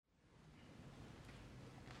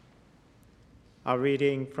A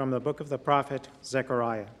reading from the book of the prophet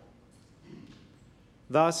Zechariah.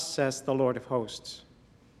 Thus says the Lord of hosts,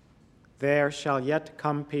 there shall yet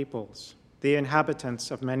come peoples, the inhabitants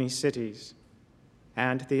of many cities,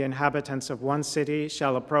 and the inhabitants of one city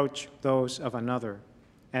shall approach those of another,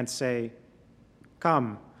 and say,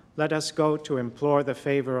 come, let us go to implore the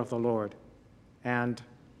favor of the Lord, and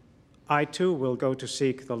I too will go to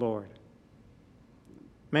seek the Lord.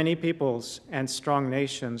 Many peoples and strong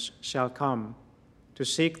nations shall come to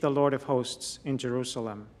seek the Lord of hosts in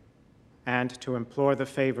Jerusalem, and to implore the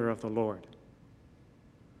favor of the Lord.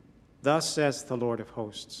 Thus says the Lord of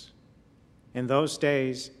hosts, in those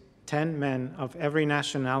days 10 men of every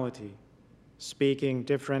nationality, speaking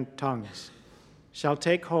different tongues, shall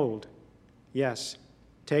take hold, yes,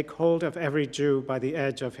 take hold of every Jew by the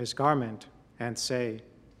edge of his garment, and say,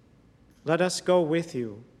 let us go with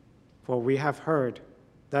you, for we have heard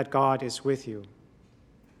that God is with you.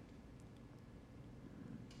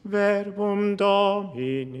 Verbum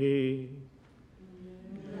Domini.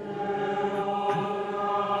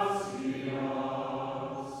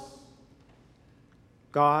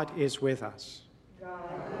 God is with us.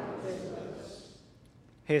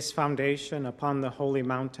 His foundation upon the holy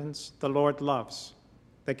mountains the Lord loves,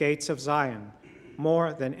 the gates of Zion,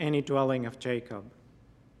 more than any dwelling of Jacob.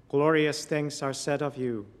 Glorious things are said of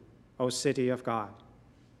you, O city of God.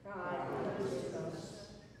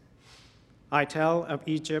 I tell of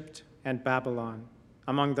Egypt and Babylon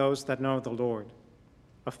among those that know the Lord,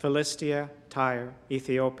 of Philistia, Tyre,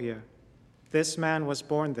 Ethiopia. This man was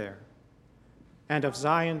born there. And of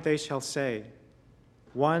Zion they shall say,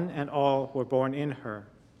 one and all were born in her,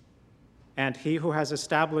 and he who has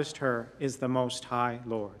established her is the Most High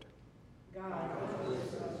Lord. God.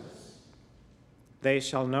 They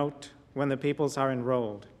shall note when the peoples are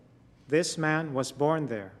enrolled, this man was born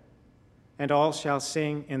there, and all shall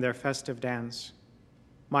sing in their festive dance,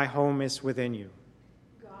 my home is within you.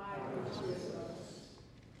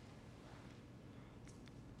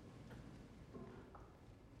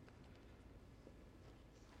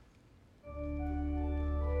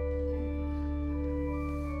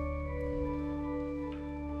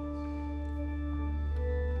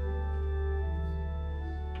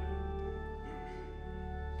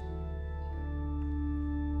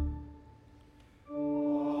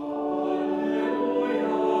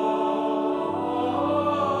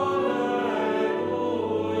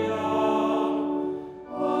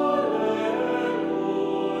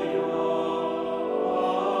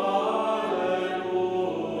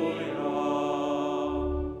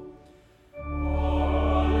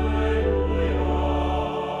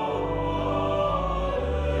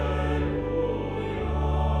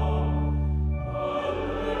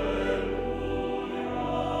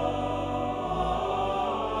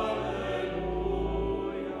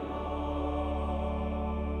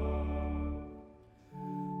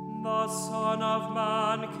 The Son of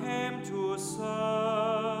Man came to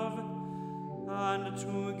serve and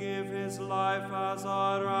to give his life as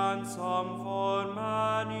a ransom for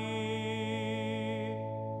many.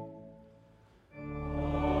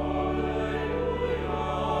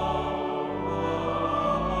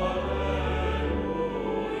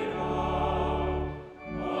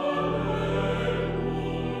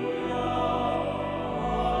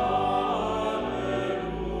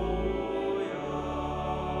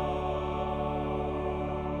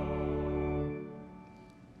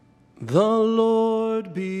 The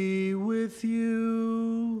Lord be with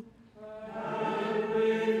you. And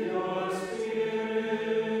with your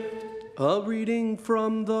spirit. A reading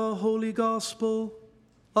from the Holy Gospel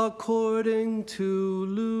according to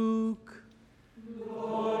Luke.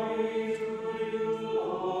 Glory to you,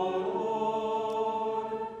 O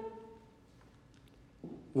Lord.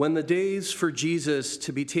 When the days for Jesus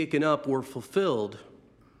to be taken up were fulfilled,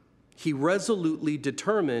 he resolutely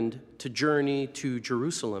determined to journey to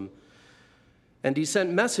Jerusalem, and he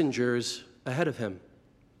sent messengers ahead of him.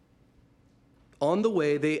 On the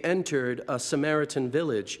way, they entered a Samaritan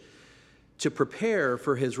village to prepare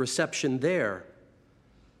for his reception there,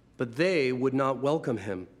 but they would not welcome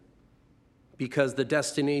him because the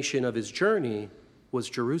destination of his journey was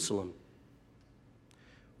Jerusalem.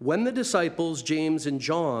 When the disciples James and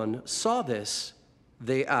John saw this,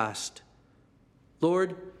 they asked,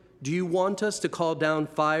 "Lord, do you want us to call down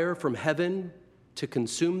fire from heaven to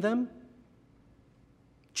consume them?"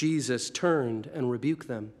 Jesus turned and rebuked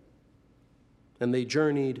them, and they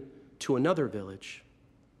journeyed to another village.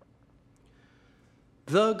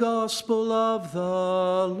 The Gospel of the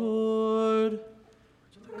Lord.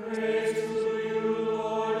 Praise to you,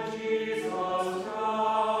 Lord Jesus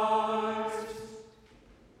Christ.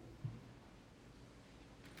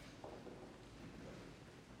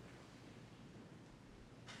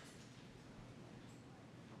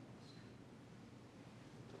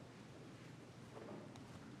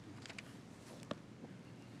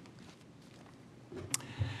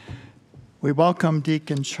 We welcome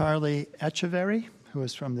Deacon Charlie Echeverry, who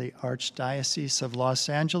is from the Archdiocese of Los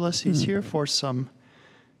Angeles. He's here for some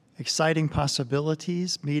exciting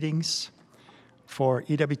possibilities, meetings for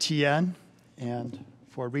EWTN and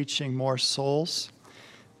for reaching more souls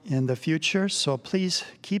in the future. So please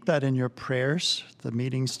keep that in your prayers, the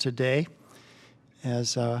meetings today,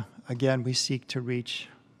 as again, we seek to reach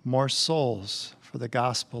more souls for the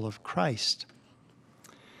gospel of Christ.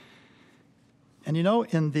 And you know,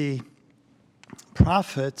 in the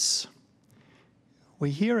prophets,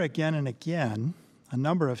 we hear again and again, a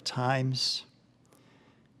number of times,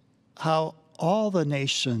 how all the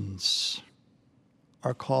nations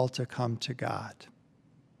are called to come to God.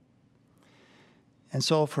 And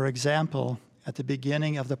so, for example, at the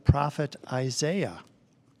beginning of the prophet Isaiah,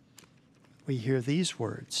 we hear these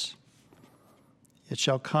words: "It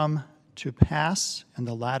shall come to pass in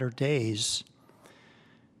the latter days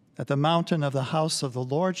that the mountain of the house of the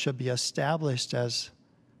Lord shall be established as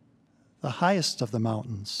the highest of the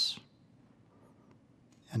mountains,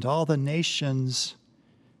 and all the nations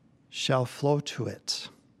shall flow to it.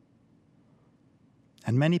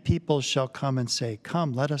 And many people shall come and say,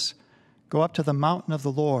 'Come, let us go up to the mountain of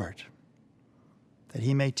the Lord, that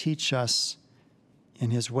he may teach us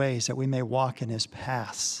in his ways, that we may walk in his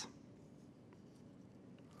paths.'"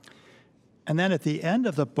 And then at the end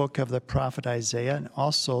of the book of the prophet Isaiah, and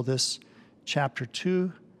also this chapter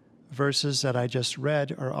 2 verses that I just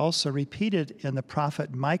read are also repeated in the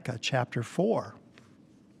prophet Micah chapter 4.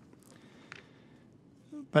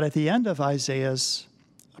 But at the end of Isaiah's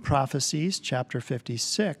prophecies, chapter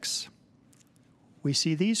 56, we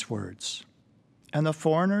see these words: "And the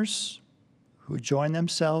foreigners who join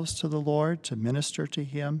themselves to the Lord to minister to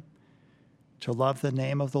him, to love the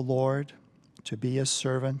name of the Lord, to be his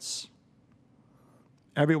servants,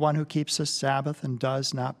 everyone who keeps the Sabbath and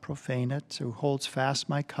does not profane it, who holds fast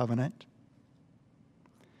my covenant,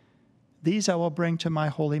 these I will bring to my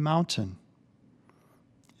holy mountain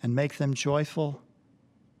and make them joyful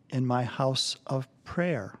in my house of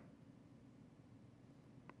prayer.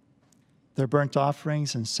 Their burnt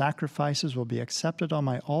offerings and sacrifices will be accepted on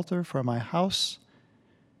my altar, for my house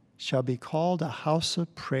shall be called a house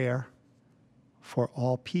of prayer for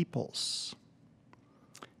all peoples."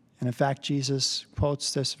 And in fact, Jesus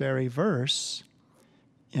quotes this very verse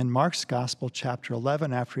in Mark's Gospel, chapter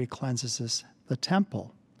 11, after he cleanses the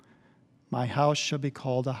temple. "My house shall be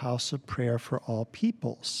called a house of prayer for all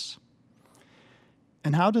peoples."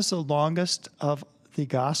 And how does the longest of the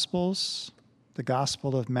Gospels, the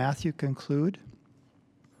Gospel of Matthew, conclude?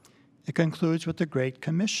 It concludes with the Great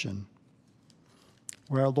Commission,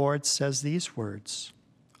 where our Lord says these words: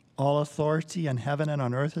 "All authority in heaven and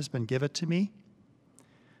on earth has been given to me.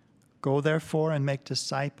 Go therefore and make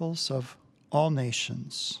disciples of all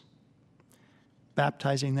nations,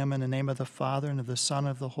 baptizing them in the name of the Father and of the Son and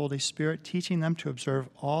of the Holy Spirit, teaching them to observe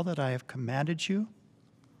all that I have commanded you.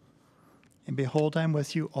 And behold, I am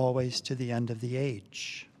with you always to the end of the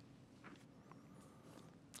age."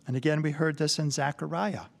 And again, we heard this in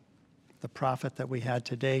Zechariah, the prophet that we had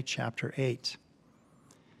today, chapter 8.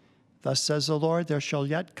 "Thus says the Lord, there shall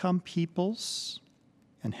yet come peoples,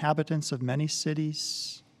 inhabitants of many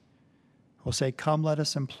cities, will say, 'Come, let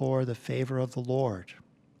us implore the favor of the Lord.'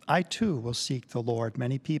 I too will seek the Lord.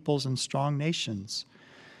 Many peoples and strong nations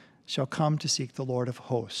shall come to seek the Lord of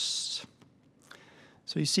hosts."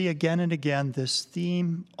 So you see again and again this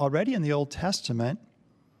theme already in the Old Testament,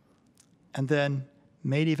 and then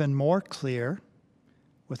made even more clear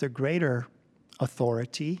with a greater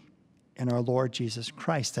authority in our Lord Jesus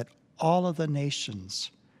Christ, that all of the nations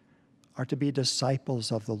are to be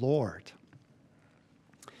disciples of the Lord.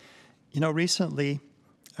 You know, recently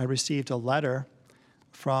I received a letter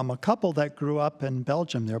from a couple that grew up in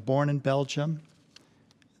Belgium. They're born in Belgium.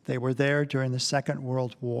 They were there during the Second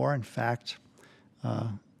World War. In fact,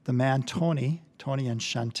 the man Tony and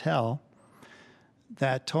Chantel,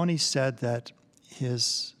 that Tony said that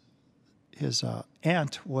his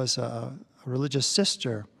aunt was a religious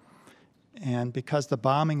sister, and because the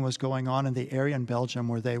bombing was going on in the area in Belgium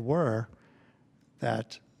where they were,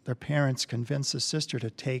 that their parents convinced the sister to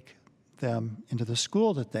take them into the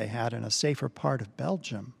school that they had in a safer part of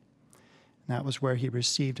Belgium. And that was where he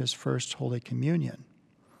received his first Holy Communion.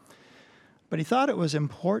 But he thought it was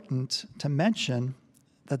important to mention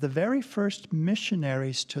that the very first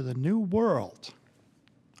missionaries to the New World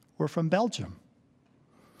were from Belgium,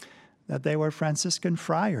 that they were Franciscan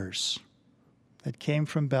friars that came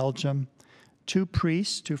from Belgium, two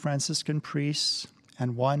Franciscan priests,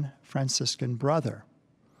 and one Franciscan brother.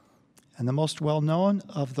 And the most well-known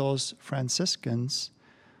of those Franciscans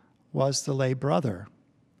was the lay brother,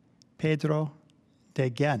 Pedro de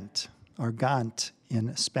Ghent, or Gant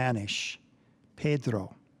in Spanish,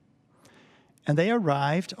 Pedro. And they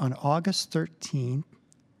arrived on August 13th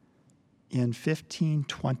in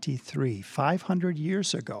 1523, 500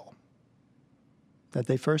 years ago, that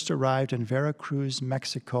they first arrived in Veracruz,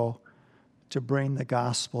 Mexico, to bring the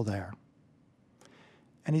gospel there.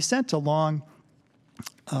 And he sent along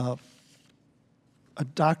a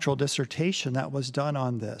doctoral dissertation that was done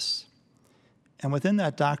on this. And within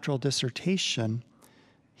that doctoral dissertation,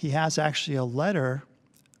 he has actually a letter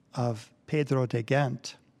of Pedro de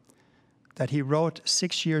Ghent that he wrote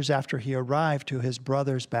 6 years after he arrived to his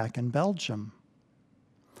brothers back in Belgium.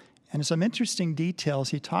 And in some interesting details,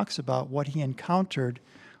 he talks about what he encountered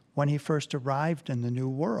when he first arrived in the New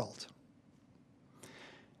World.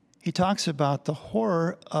 He talks about the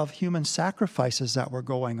horror of human sacrifices that were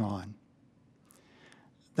going on,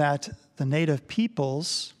 that the native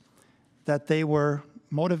peoples, that they were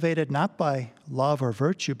motivated not by love or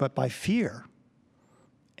virtue, but by fear.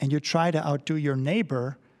 And you try to outdo your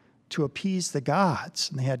neighbor to appease the gods.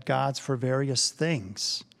 And they had gods for various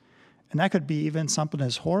things. And that could be even something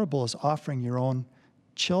as horrible as offering your own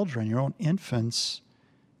children, your own infants,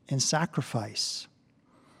 in sacrifice.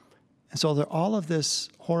 And so there are all of these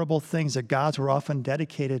horrible things that gods were often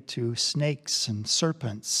dedicated to snakes and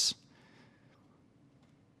serpents.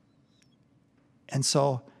 And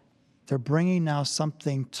so they're bringing now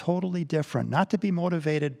something totally different, not to be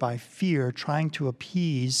motivated by fear, trying to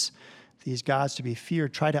appease these gods to be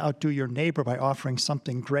feared, try to outdo your neighbor by offering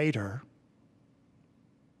something greater,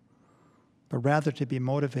 but rather to be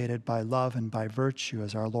motivated by love and by virtue,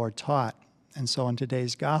 as our Lord taught. And so in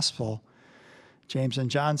today's gospel, James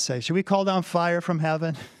and John say, should we call down fire from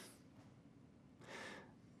heaven?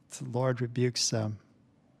 The Lord rebukes them.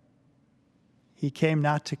 He came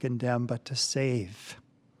not to condemn, but to save,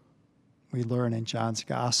 we learn in John's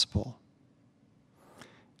gospel.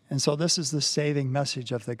 And so this is the saving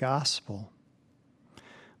message of the gospel.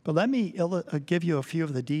 But let me give you a few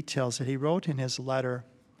of the details that he wrote in his letter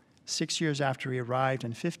 6 years after he arrived in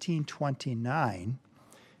 1529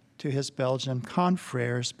 to his Belgian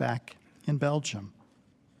confreres back in Belgium.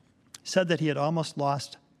 He said that he had almost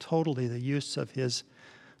lost totally the use of his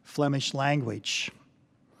Flemish language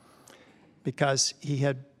because he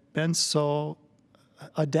had been so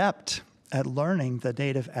adept at learning the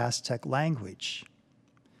native Aztec language.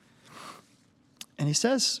 And he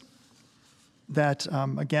says that,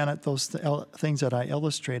 again, at those things that I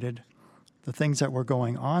illustrated, the things that were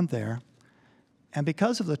going on there, and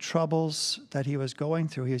because of the troubles that he was going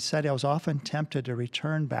through, he said, I was often tempted to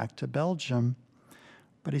return back to Belgium,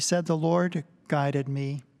 but he said, the Lord guided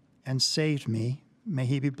me and saved me. May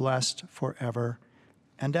he be blessed forever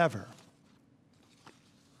and ever.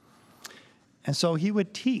 And so he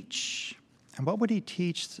would teach. And what would he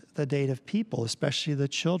teach the native people, especially the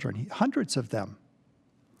children? Hundreds of them.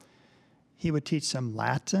 He would teach them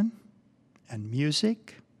Latin and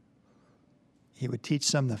music. He would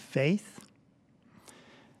teach them the faith.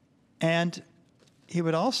 And he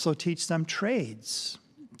would also teach them trades,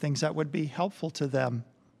 things that would be helpful to them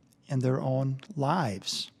in their own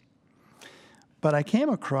lives. But I came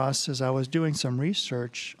across, as I was doing some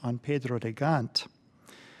research on Pedro de Ghent,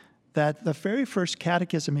 that the very first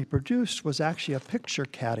catechism he produced was actually a picture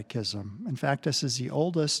catechism. In fact, this is the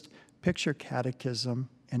oldest picture catechism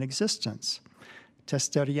in existence.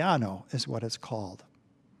 Testeriano is what it's called.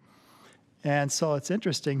 And so it's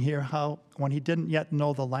interesting here how, when he didn't yet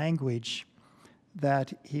know the language,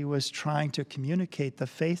 that he was trying to communicate the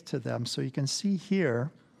faith to them. So you can see here,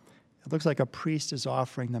 it looks like a priest is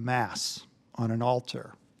offering the Mass on an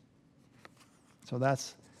altar. So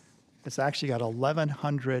it's actually got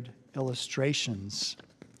 1,100 illustrations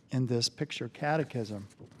in this picture catechism.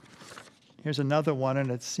 Here's another one, and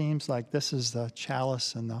it seems like this is the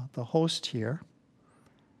chalice and the host here.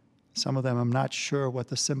 Some of them I'm not sure what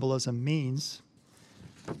the symbolism means.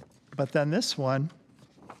 But then this one,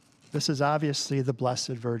 this is obviously the Blessed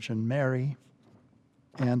Virgin Mary,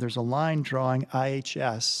 and there's a line drawing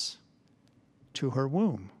IHS to her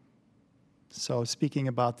womb. So speaking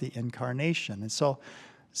about the incarnation. And so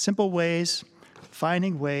simple ways,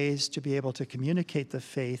 finding ways to be able to communicate the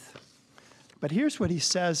faith. But here's what he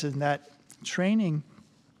says in that training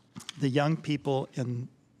the young people in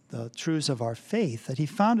the truths of our faith, that he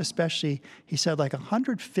found especially, he said, like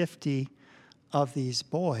 150 of these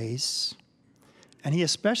boys, and he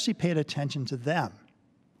especially paid attention to them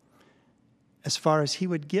as far as he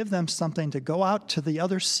would give them something to go out to the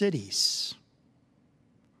other cities.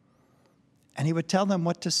 And he would tell them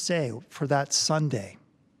what to say for that Sunday,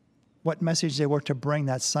 what message they were to bring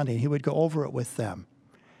that Sunday. He would go over it with them.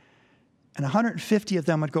 And 150 of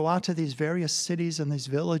them would go out to these various cities and these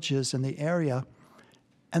villages in the area,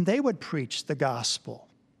 and they would preach the gospel.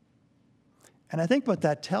 And I think what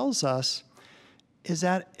that tells us is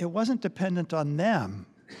that it wasn't dependent on them,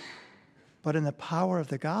 but in the power of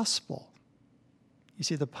the gospel. You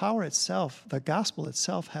see, the power itself, the gospel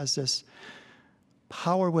itself, has this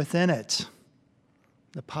power within it.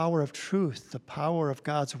 The power of truth, the power of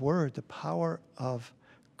God's word, the power of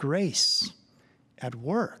grace at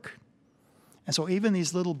work. And so even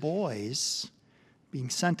these little boys being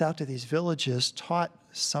sent out to these villages taught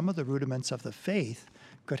some of the rudiments of the faith,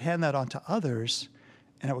 could hand that on to others,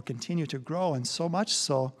 and it would continue to grow, and so much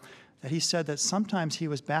so that he said that sometimes he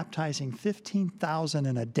was baptizing 15,000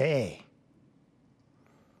 in a day.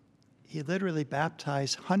 He literally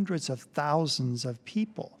baptized hundreds of thousands of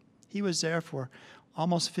people. He was there for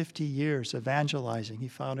almost 50 years evangelizing. He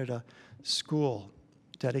founded a school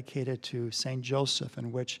dedicated to St. Joseph,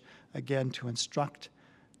 in which, again, to instruct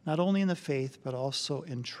not only in the faith, but also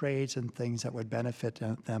in trades and things that would benefit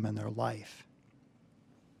them in their life.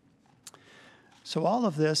 So all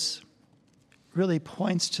of this really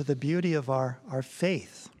points to the beauty of our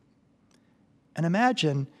faith. And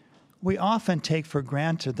imagine, we often take for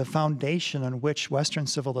granted the foundation on which Western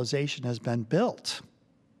civilization has been built.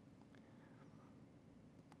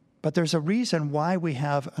 But there's a reason why we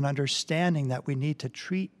have an understanding that we need to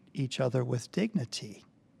treat each other with dignity.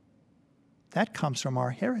 That comes from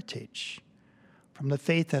our heritage, from the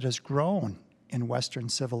faith that has grown in Western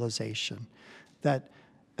civilization, that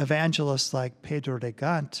evangelists like Pedro de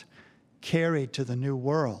Gant carried to the New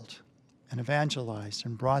World and evangelized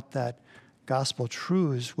and brought that gospel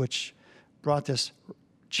truths, which brought this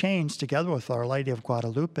change together with Our Lady of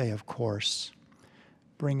Guadalupe, of course,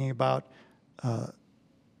 bringing about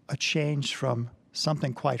a change from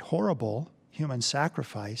something quite horrible, human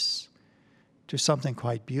sacrifice, to something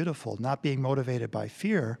quite beautiful, not being motivated by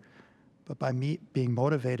fear, but by being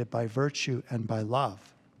motivated by virtue and by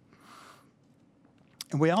love.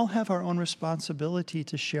 And we all have our own responsibility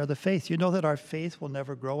to share the faith. You know that our faith will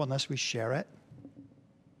never grow unless we share it.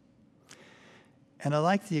 And I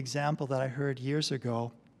like the example that I heard years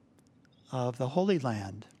ago of the Holy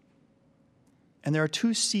Land. And there are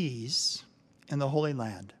two seas in the Holy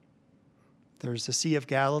Land. There's the Sea of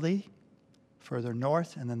Galilee further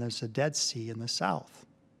north, and then there's the Dead Sea in the south.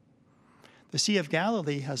 The Sea of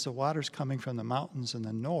Galilee has the waters coming from the mountains in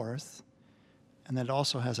the north, and then it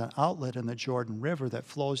also has an outlet in the Jordan River that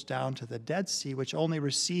flows down to the Dead Sea, which only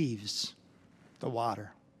receives the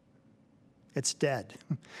water. It's dead.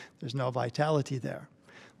 There's no vitality there.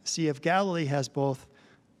 The Sea of Galilee has both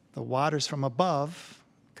the waters from above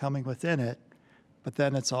coming within it, but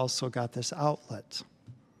then it's also got this outlet.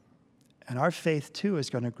 And our faith, too, is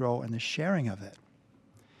going to grow in the sharing of it.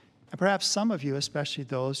 And perhaps some of you, especially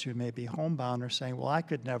those who may be homebound, are saying, well, I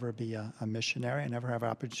could never be a missionary. I never have an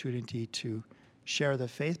opportunity to share the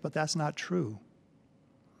faith, but that's not true.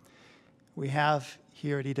 We have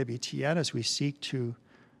here at EWTN, as we seek to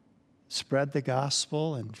spread the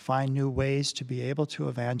gospel and find new ways to be able to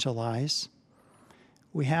evangelize,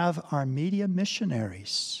 we have our media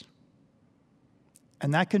missionaries.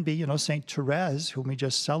 And that can be, St. Therese, whom we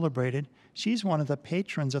just celebrated. She's one of the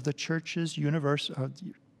patrons of the church's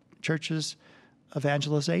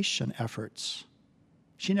evangelization efforts.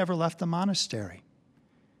 She never left the monastery.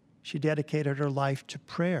 She dedicated her life to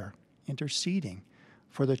prayer, interceding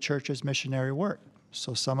for the church's missionary work.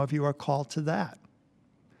 So some of you are called to that.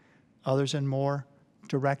 Others in more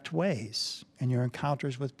direct ways in your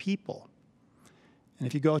encounters with people. And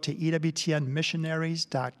if you go to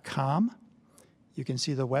ewtnmissionaries.com, you can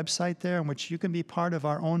see the website there in which you can be part of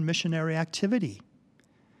our own missionary activity.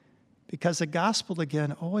 Because the gospel,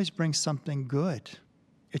 again, always brings something good.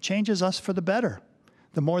 It changes us for the better.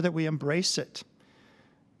 The more that we embrace it,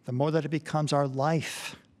 the more that it becomes our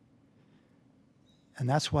life. And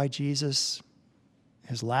that's why Jesus,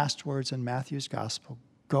 his last words in Matthew's gospel,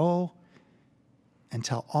 go and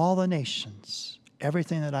tell all the nations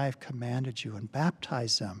everything that I have commanded you and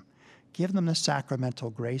baptize them. Give them the sacramental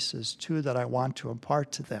graces, too, that I want to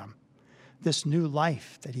impart to them. This new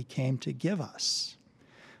life that he came to give us.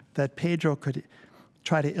 That Pedro could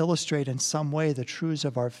try to illustrate in some way the truths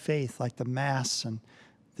of our faith, like the Mass and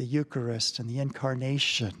the Eucharist and the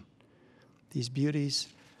Incarnation. These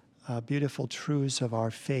beautiful truths of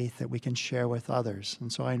our faith that we can share with others.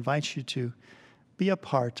 And so I invite you to be a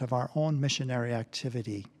part of our own missionary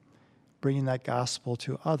activity, bringing that gospel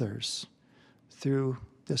to others through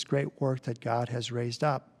this great work that God has raised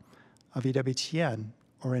up of EWTN,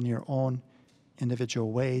 or in your own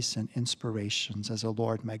individual ways and inspirations as the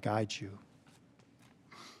Lord may guide you.